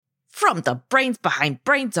From the brains behind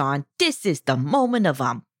Brains On, this is the Moment of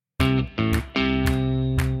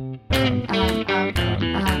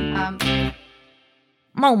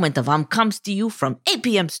Moment of comes to you from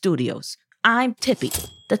APM Studios. I'm Tippy,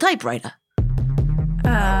 the typewriter.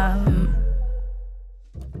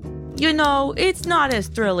 You know, it's not as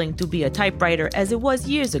thrilling to be a typewriter as it was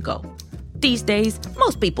years ago. These days,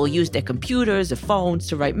 most people use their computers or phones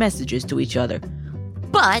to write messages to each other.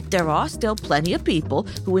 But there are still plenty of people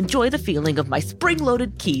who enjoy the feeling of my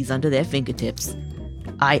spring-loaded keys under their fingertips.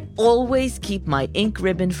 I always keep my ink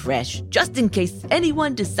ribbon fresh, just in case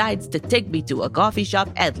anyone decides to take me to a coffee shop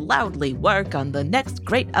and loudly work on the next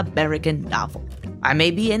great American novel. I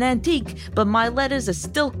may be an antique, but my letters are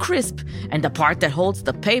still crisp, and the part that holds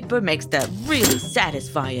the paper makes that really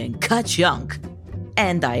satisfying ka-chunk.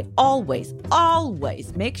 And I always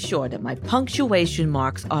make sure that my punctuation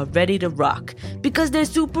marks are ready to rock, because they're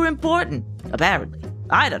super important, apparently.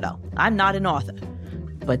 I don't know, I'm not an author.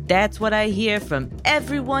 But that's what I hear from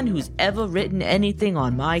everyone who's ever written anything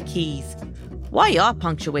on my keys. Why are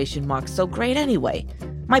punctuation marks so great anyway?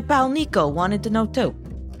 My pal Nico wanted to know too.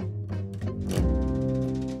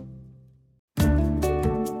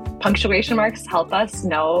 Punctuation marks help us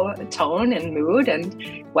know tone and mood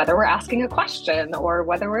and whether we're asking a question or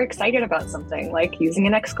whether we're excited about something, like using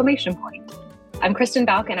an exclamation point. I'm Kristen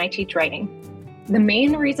Bauk and I teach writing. The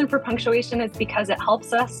main reason for punctuation is because it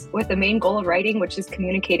helps us with the main goal of writing, which is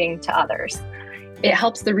communicating to others. It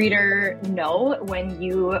helps the reader know when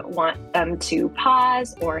you want them to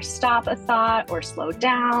pause or stop a thought or slow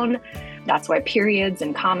down. That's why periods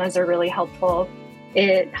and commas are really helpful.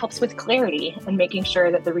 It helps with clarity and making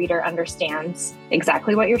sure that the reader understands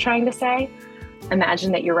exactly what you're trying to say.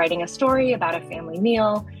 Imagine that you're writing a story about a family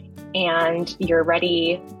meal and you're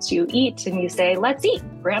ready to eat and you say, "Let's eat,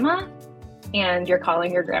 Grandma," and you're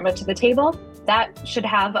calling your grandma to the table. That should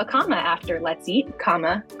have a comma after "Let's eat,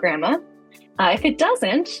 comma, Grandma." If it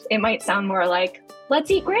doesn't, it might sound more like "Let's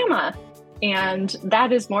eat, Grandma," and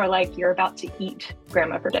that is more like you're about to eat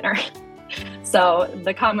Grandma for dinner. So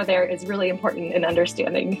the comma there is really important in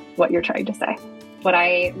understanding what you're trying to say. What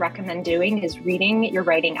I recommend doing is reading your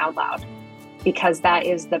writing out loud, because that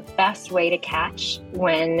is the best way to catch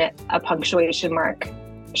when a punctuation mark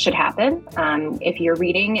should happen. If you're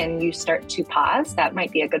reading and you start to pause, that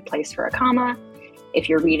might be a good place for a comma. If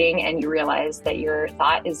you're reading and you realize that your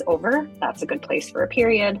thought is over, that's a good place for a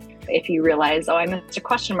period. If you realize, oh, I missed a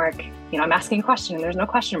question mark, I'm asking a question and there's no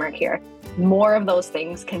question mark here. More of those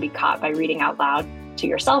things can be caught by reading out loud to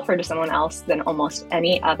yourself or to someone else than almost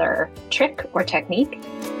any other trick or technique.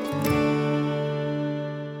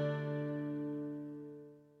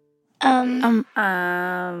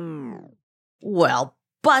 Well,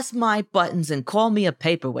 bust my buttons and call me a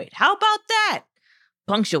paperweight. How about that?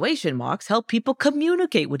 Punctuation marks help people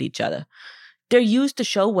communicate with each other. They're used to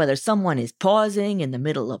show whether someone is pausing in the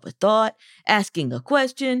middle of a thought, asking a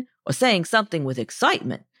question, or saying something with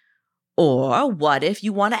excitement. Or what if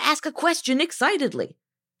you want to ask a question excitedly?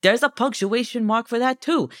 There's a punctuation mark for that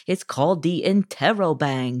too. It's called the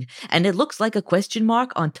interrobang, and it looks like a question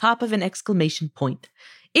mark on top of an exclamation point.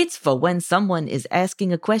 It's for when someone is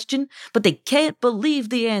asking a question, but they can't believe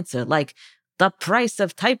the answer, like, "The price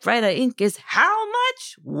of typewriter ink is how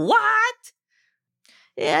much? What?"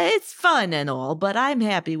 Yeah, it's fun and all, but I'm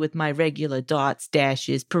happy with my regular dots,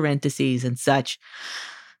 dashes, parentheses, and such.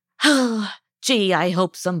 Gee, I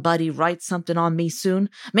hope somebody writes something on me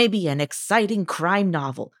soon. Maybe an exciting crime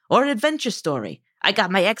novel or an adventure story. I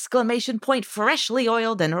got my exclamation point freshly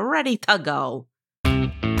oiled and ready to go.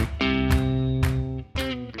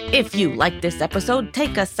 If you like this episode,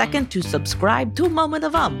 take a second to subscribe to Moment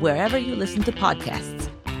of wherever you listen to podcasts.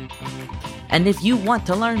 And if you want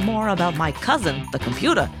to learn more about my cousin, the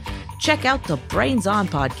computer, check out the Brains On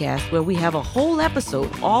podcast, where we have a whole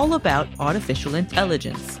episode all about artificial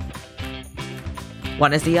intelligence.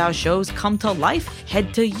 Want to see our shows come to life?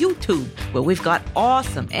 Head to YouTube, where we've got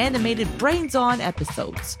awesome animated Brains On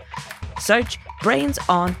episodes. Search Brains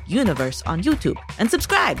On Universe on YouTube and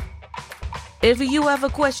subscribe. If you have a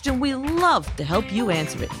question, we love to help you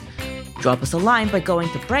answer it. Drop us a line by going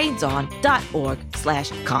to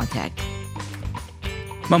brainson.org/contact.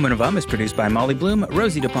 Moment of is produced by Molly Bloom,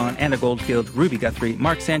 Rosie DuPont, Anna Goldfield, Ruby Guthrie,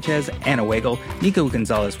 Mark Sanchez, Anna Wagle, Nico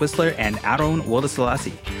Gonzalez-Whistler, and Aaron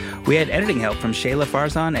Wolasalasi. We had editing help from Shayla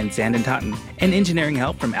Farzan and Zandon Totten, and engineering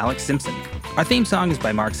help from Alex Simpson. Our theme song is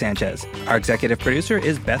by Mark Sanchez. Our executive producer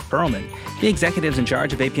is Beth Perlman. The executives in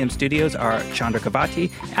charge of APM Studios are Chandra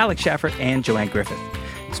Kavati, Alex Schaffert, and Joanne Griffith.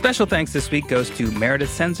 Special thanks this week goes to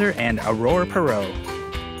Meredith Senser and Aurora Perot.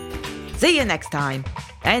 See you next time,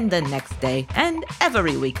 and the next day, and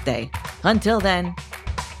every weekday. Until then,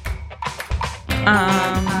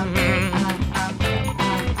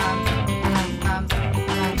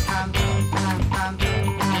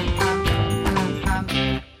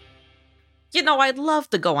 I'd love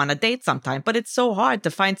to go on a date sometime, but it's so hard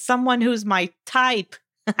to find someone who's my type.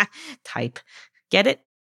 Type. Get it?